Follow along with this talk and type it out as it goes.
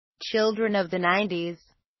children of the 90s.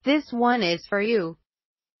 This one is for you.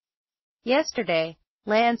 Yesterday,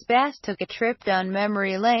 Lance Bass took a trip down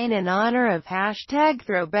memory lane in honor of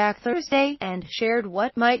 #Throwback Thursday, and shared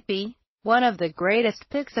what might be one of the greatest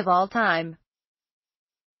pics of all time.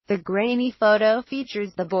 The grainy photo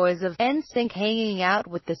features the boys of NSYNC hanging out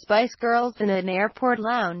with the Spice Girls in an airport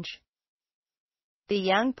lounge. The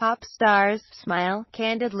young pop stars smile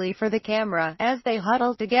candidly for the camera as they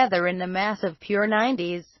huddle together in the massive pure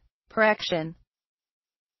 90s perfection.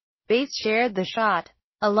 Bass shared the shot,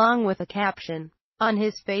 along with a caption, on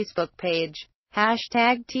his Facebook page,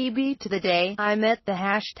 #TB to the day I met the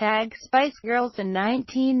 #Spice Girls in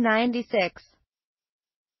 1996.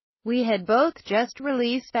 We had both just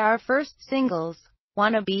released our first singles,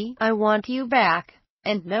 Wannabe, I Want You Back,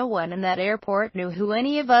 and no one in that airport knew who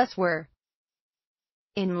any of us were.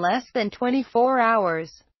 In less than 24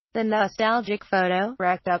 hours, the nostalgic photo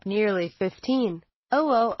racked up nearly 15,000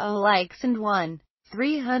 likes and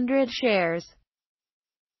 1,300 shares.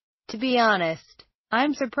 To be honest,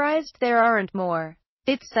 I'm surprised there aren't more.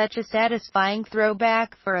 It's such a satisfying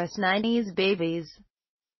throwback for us 90s babies.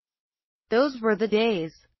 Those were the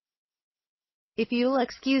days. If you'll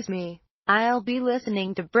excuse me, I'll be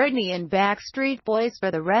listening to Britney and Backstreet Boys for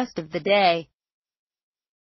the rest of the day.